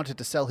 when he wanted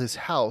to sell his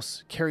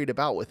house, carried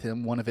about with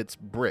him one of its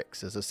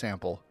bricks as a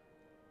sample.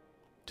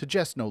 To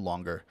jest no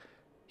longer,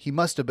 he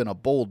must have been a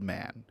bold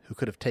man who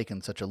could have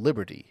taken such a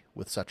liberty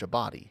with such a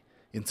body,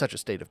 in such a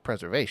state of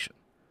preservation.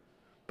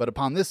 But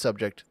upon this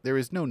subject there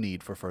is no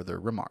need for further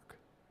remark.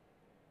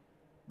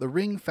 the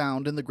ring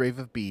found in the grave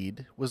of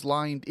Bede was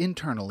lined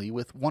internally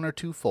with 1 or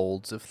 2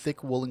 folds of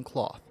thick woolen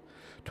cloth,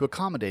 to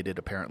accommodate it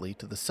apparently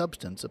to the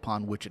substance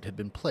upon which it had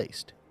been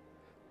placed.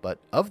 But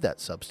of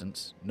that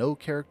substance, no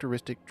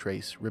characteristic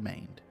trace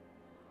remained.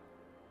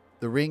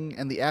 The ring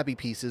and the abbey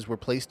pieces were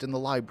placed in the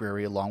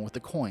library along with the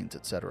coins,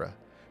 etc.,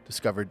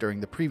 discovered during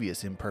the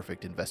previous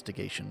imperfect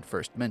investigation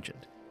first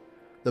mentioned.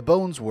 The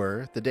bones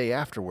were, the day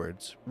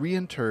afterwards,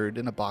 reinterred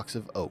in a box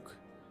of oak,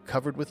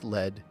 covered with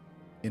lead,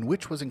 in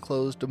which was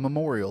enclosed a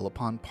memorial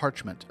upon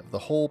parchment of the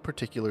whole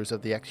particulars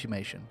of the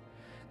exhumation,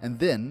 and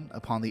then,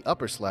 upon the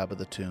upper slab of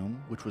the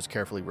tomb, which was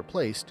carefully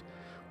replaced,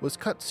 was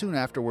cut soon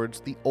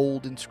afterwards the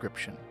old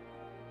inscription,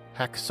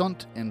 Hac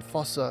sunt in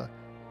fossa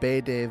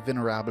Bede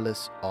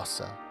venerabilis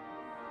ossa,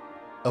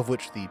 of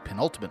which the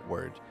penultimate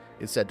word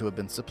is said to have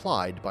been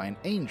supplied by an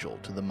angel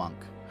to the monk,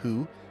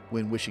 who,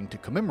 when wishing to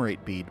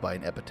commemorate Bede by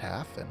an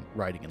epitaph and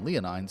writing in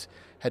leonines,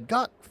 had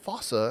got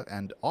fossa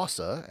and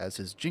ossa as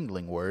his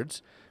jingling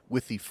words,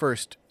 with the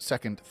first,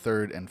 second,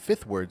 third, and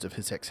fifth words of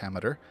his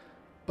hexameter,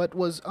 but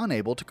was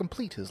unable to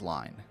complete his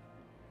line.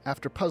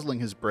 After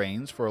puzzling his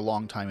brains for a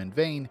long time in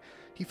vain,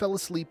 he fell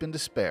asleep in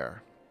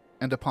despair,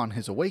 and upon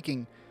his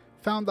awaking,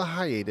 found the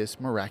hiatus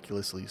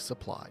miraculously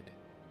supplied.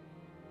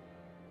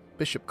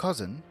 Bishop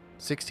Cousin,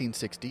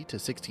 1660 to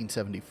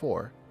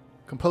 1674,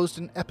 composed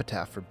an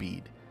epitaph for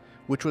Bede,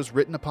 which was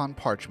written upon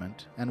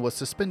parchment and was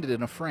suspended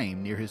in a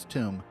frame near his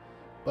tomb,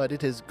 but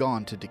it has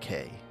gone to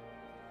decay.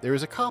 There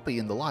is a copy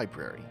in the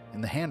library, in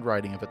the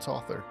handwriting of its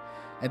author,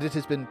 and it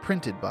has been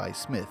printed by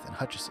Smith and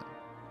Hutchison.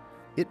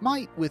 It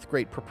might, with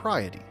great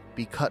propriety,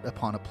 be cut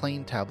upon a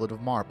plain tablet of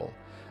marble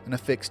and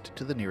affixed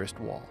to the nearest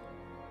wall.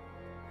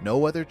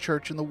 No other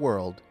church in the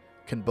world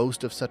can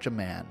boast of such a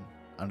man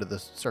under the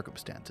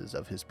circumstances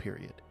of his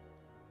period.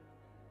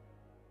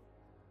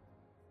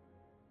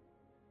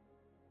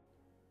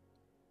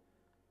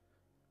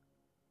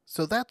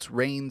 So that's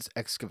Rain's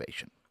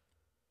excavation.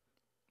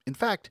 In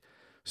fact,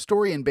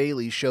 Story and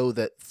Bailey show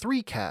that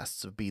 3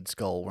 casts of Bede's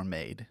skull were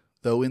made,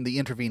 though in the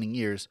intervening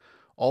years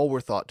all were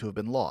thought to have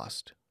been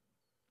lost.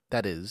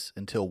 That is,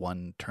 until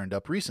one turned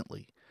up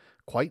recently,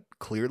 quite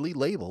clearly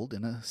labeled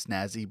in a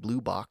snazzy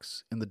blue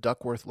box in the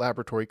Duckworth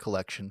Laboratory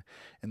collection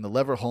in the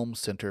Leverhulme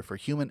Center for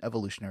Human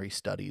Evolutionary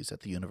Studies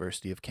at the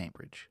University of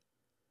Cambridge.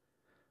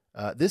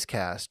 This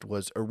cast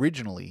was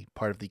originally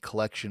part of the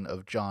collection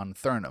of John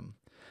Thurnham,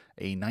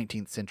 a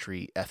 19th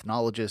century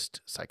ethnologist,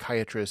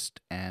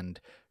 psychiatrist,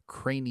 and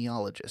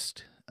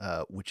craniologist,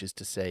 which is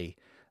to say,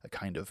 a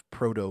kind of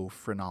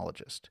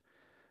proto-phrenologist.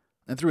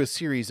 And through a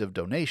series of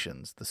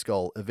donations, the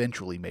skull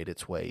eventually made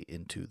its way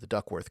into the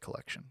Duckworth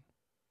collection.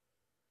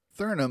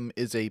 Thurnham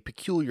is a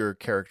peculiar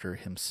character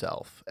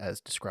himself, as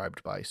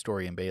described by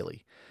Story and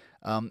Bailey,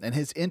 and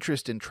his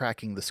interest in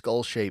tracking the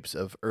skull shapes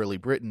of early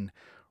Britain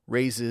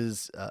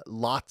raises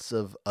lots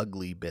of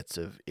ugly bits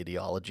of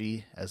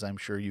ideology, as I'm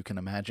sure you can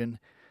imagine.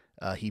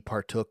 He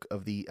partook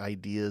of the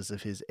ideas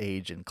of his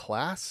age and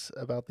class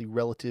about the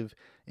relative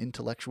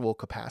intellectual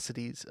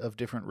capacities of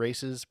different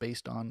races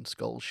based on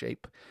skull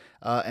shape.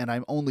 And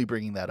I'm only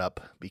bringing that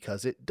up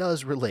because it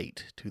does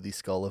relate to the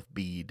skull of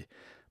Bede,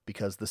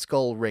 because the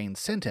skull Rain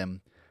sent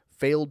him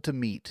failed to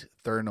meet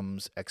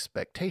Thurnham's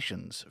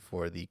expectations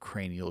for the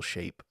cranial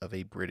shape of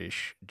a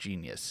British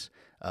genius,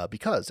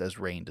 because, as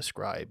Rain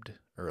described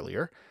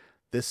earlier,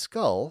 this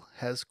skull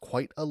has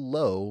quite a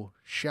low,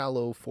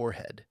 shallow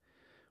forehead,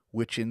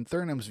 which in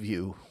Thurnham's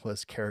view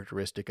was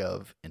characteristic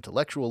of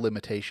intellectual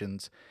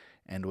limitations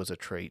and was a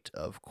trait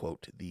of,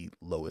 quote, the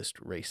lowest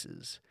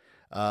races.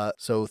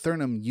 So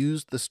Thurnham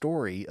used the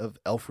story of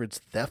Elfred's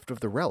theft of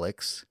the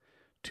relics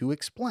to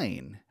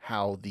explain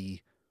how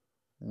the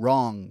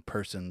wrong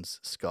person's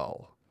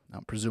skull,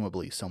 now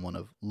presumably someone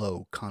of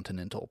low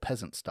continental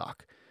peasant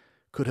stock,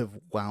 could have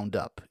wound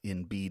up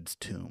in Bede's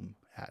tomb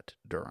at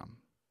Durham.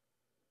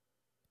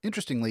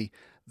 Interestingly,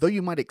 though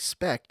you might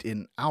expect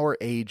in our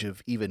age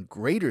of even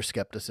greater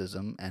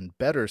skepticism and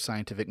better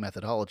scientific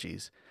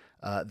methodologies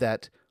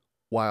that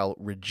while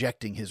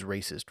rejecting his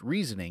racist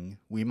reasoning,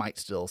 we might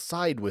still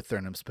side with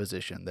Thurnham's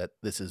position that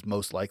this is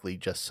most likely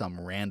just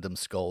some random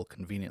skull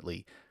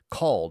conveniently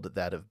called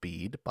that of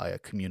Bede by a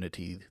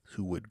community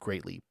who would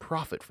greatly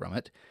profit from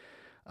it,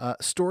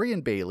 Story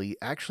and Bailey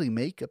actually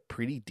make a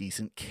pretty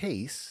decent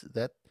case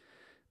that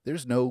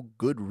there's no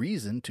good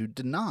reason to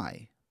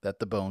deny that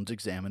the bones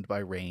examined by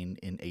Rain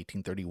in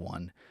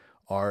 1831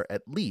 are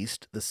at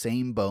least the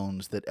same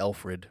bones that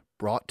Elfred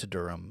brought to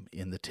Durham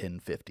in the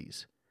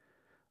 1050s.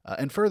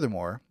 And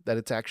furthermore, that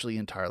it's actually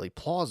entirely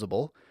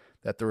plausible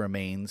that the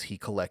remains he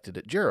collected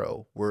at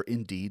Jarrow were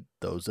indeed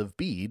those of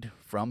Bede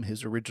from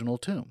his original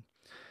tomb.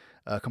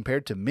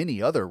 Compared to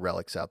many other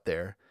relics out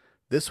there,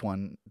 this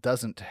one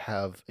doesn't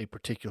have a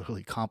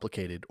particularly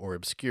complicated or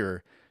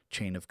obscure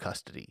chain of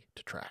custody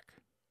to track.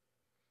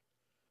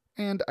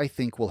 And I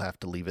think we'll have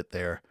to leave it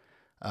there.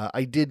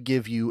 I did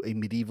give you a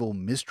medieval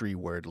mystery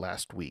word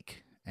last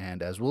week,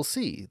 and as we'll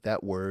see,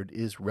 that word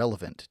is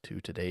relevant to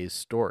today's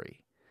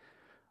story.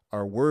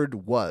 Our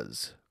word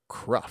was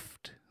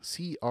cruft,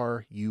 C-R-U-F-T,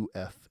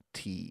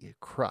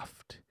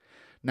 cruft.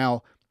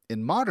 Now,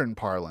 In modern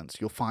parlance,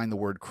 you'll find the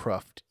word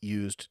cruft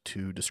used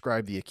to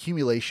describe the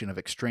accumulation of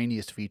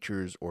extraneous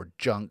features or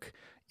junk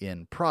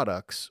in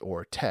products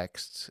or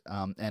texts,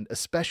 and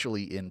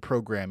especially in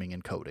programming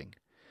and coding.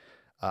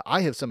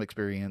 I have some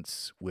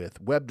experience with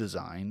web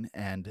design,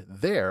 and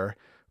there,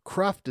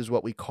 cruft is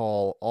what we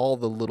call all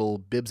the little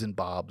bibs and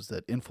bobs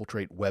that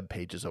infiltrate web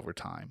pages over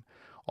time.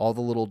 All the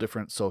little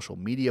different social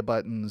media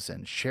buttons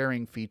and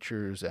sharing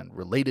features and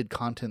related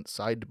content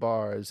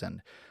sidebars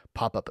and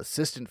pop-up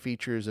assistant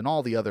features and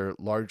all the other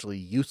largely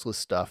useless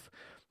stuff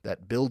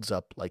that builds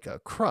up like a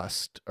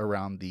crust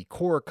around the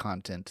core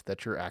content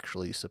that you're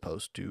actually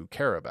supposed to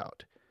care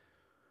about.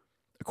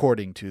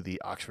 According to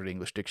the Oxford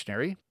English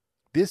Dictionary,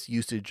 this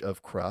usage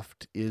of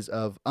cruft is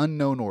of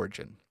unknown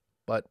origin,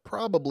 but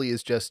probably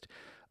is just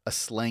a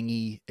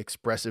slangy,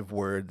 expressive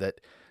word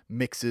that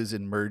mixes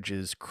and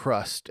merges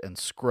crust and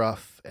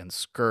scruff and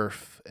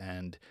scurf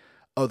and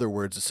other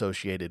words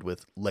associated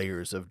with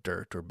layers of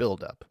dirt or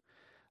buildup.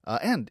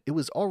 And it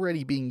was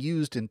already being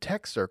used in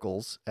tech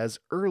circles as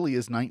early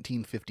as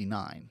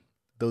 1959,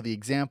 though the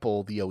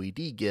example the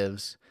OED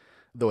gives,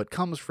 though it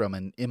comes from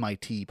an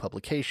MIT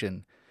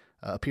publication,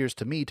 appears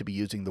to me to be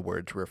using the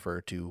word to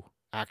refer to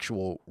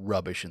actual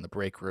rubbish in the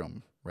break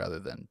room rather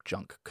than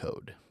junk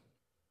code.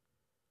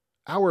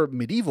 Our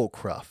medieval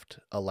cruft,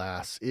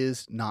 alas,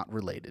 is not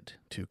related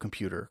to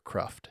computer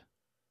cruft.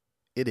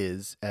 It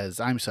is, as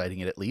I'm citing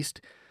it at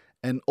least,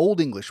 an Old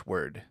English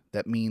word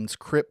that means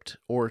crypt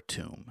or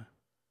tomb.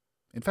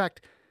 In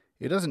fact,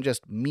 it doesn't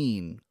just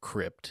mean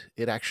crypt,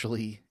 it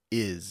actually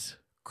is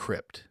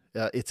crypt.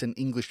 It's an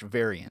English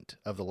variant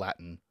of the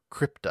Latin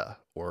crypta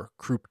or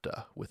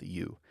crupta with a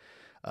U,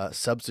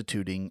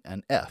 substituting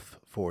an F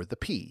for the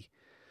P,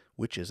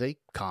 which is a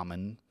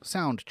common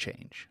sound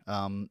change.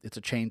 It's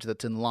a change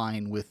that's in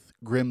line with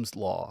Grimm's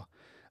Law,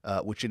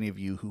 which any of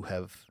you who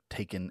have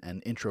taken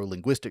an intro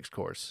linguistics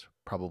course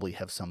probably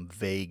have some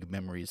vague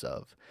memories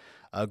of.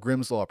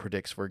 Grimm's Law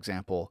predicts, for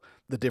example,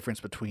 the difference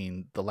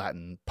between the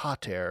Latin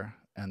pater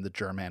and the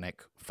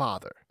Germanic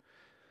father.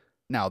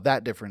 Now,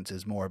 that difference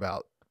is more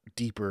about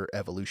deeper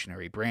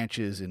evolutionary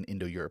branches in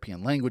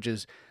Indo-European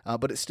languages,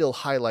 but it still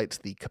highlights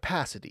the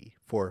capacity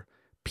for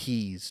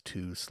P's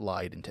to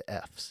slide into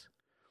F's.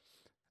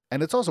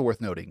 And it's also worth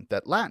noting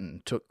that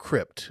Latin took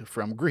crypt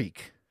from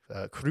Greek,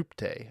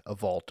 krypte, a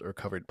vault or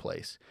covered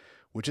place,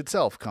 which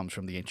itself comes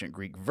from the ancient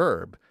Greek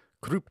verb,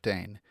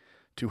 kryptein,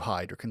 to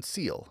hide or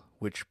conceal,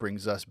 which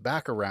brings us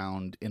back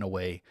around, in a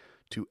way,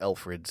 to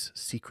Elfred's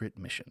secret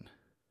mission.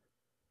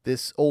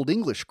 This Old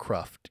English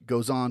cruft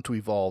goes on to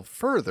evolve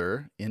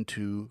further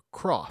into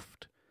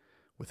croft,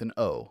 with an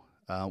O,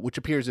 which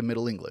appears in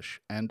Middle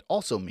English, and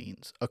also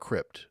means a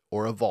crypt,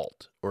 or a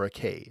vault, or a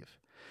cave.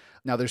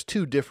 Now, there's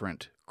two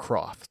different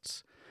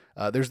crofts.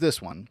 There's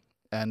this one,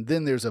 and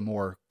then there's a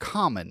more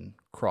common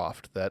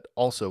croft that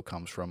also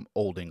comes from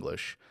Old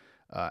English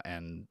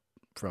and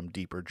from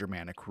deeper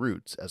Germanic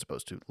roots as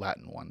opposed to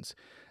Latin ones.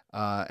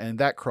 And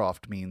that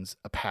croft means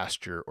a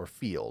pasture or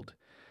field,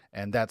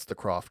 and that's the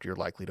croft you're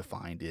likely to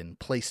find in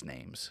place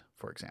names,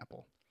 for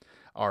example.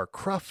 Our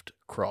croft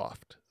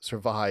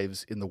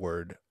survives in the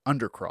word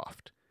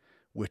undercroft,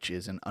 which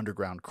is an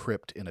underground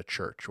crypt in a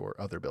church or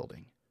other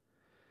building.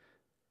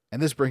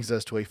 And this brings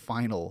us to a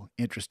final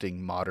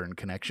interesting modern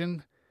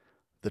connection,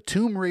 the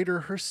Tomb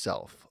Raider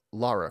herself,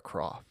 Lara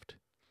Croft.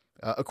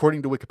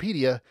 According to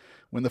Wikipedia,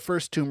 when the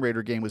first Tomb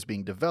Raider game was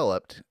being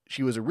developed,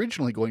 she was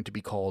originally going to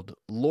be called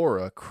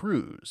Laura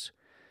Cruz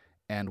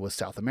and was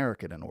South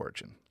American in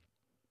origin.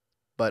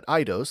 But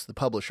Eidos, the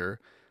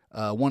publisher,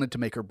 wanted to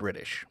make her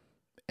British,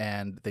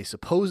 and they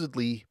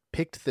supposedly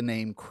picked the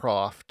name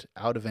Croft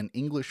out of an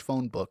English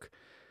phone book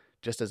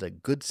just as a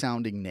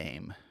good-sounding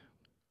name.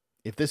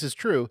 If this is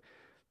true,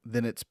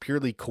 then it's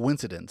purely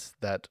coincidence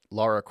that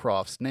Lara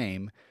Croft's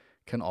name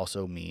can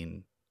also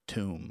mean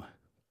tomb.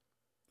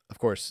 Of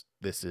course,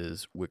 this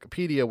is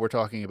Wikipedia we're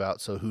talking about,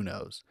 so who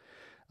knows?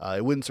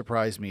 It wouldn't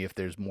surprise me if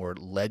there's more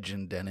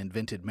legend and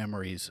invented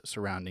memories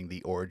surrounding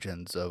the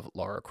origins of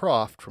Lara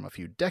Croft from a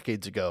few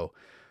decades ago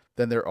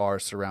than there are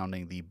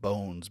surrounding the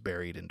bones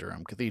buried in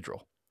Durham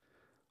Cathedral.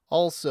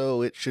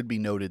 Also, it should be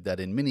noted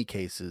that in many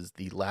cases,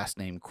 the last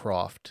name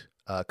Croft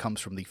comes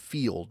from the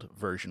Field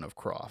version of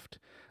Croft.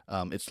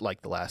 It's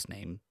like the last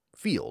name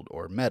Field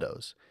or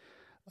Meadows,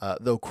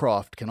 though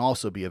Croft can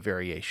also be a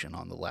variation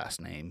on the last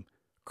name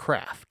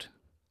Craft.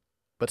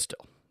 But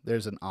still,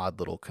 there's an odd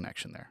little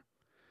connection there.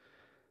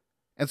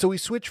 And so we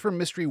switch from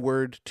mystery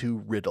word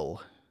to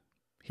riddle.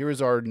 Here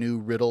is our new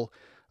riddle,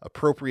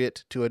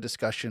 appropriate to a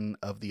discussion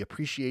of the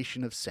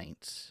appreciation of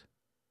saints.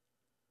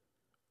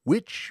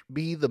 Which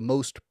be the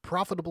most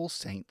profitable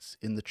saints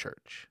in the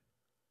church?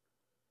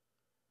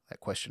 That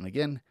question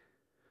again.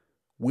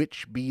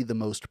 Which be the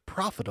most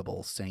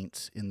profitable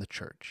saints in the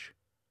church?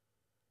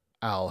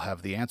 I'll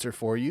have the answer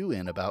for you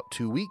in about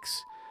 2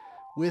 weeks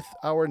with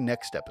our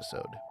next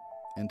episode.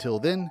 Until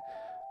then,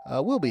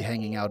 we'll be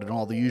hanging out in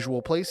all the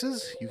usual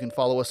places. You can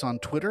follow us on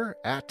Twitter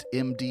at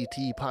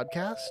MDT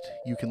Podcast.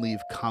 You can leave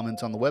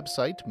comments on the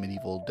website,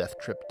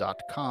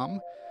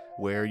 medievaldeathtrip.com,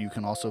 where you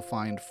can also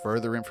find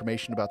further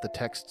information about the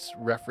texts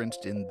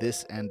referenced in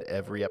this and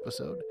every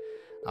episode.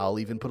 I'll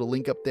even put a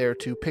link up there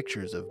to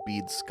pictures of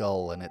Bede's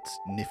skull and its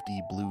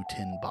nifty blue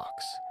tin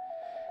box.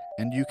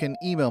 And you can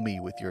email me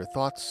with your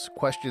thoughts,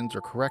 questions,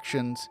 or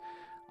corrections.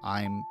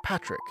 I'm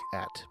Patrick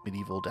at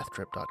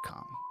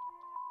medievaldeathtrip.com.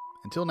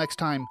 Until next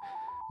time,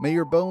 may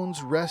your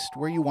bones rest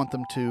where you want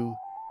them to,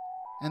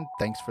 and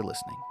thanks for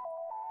listening.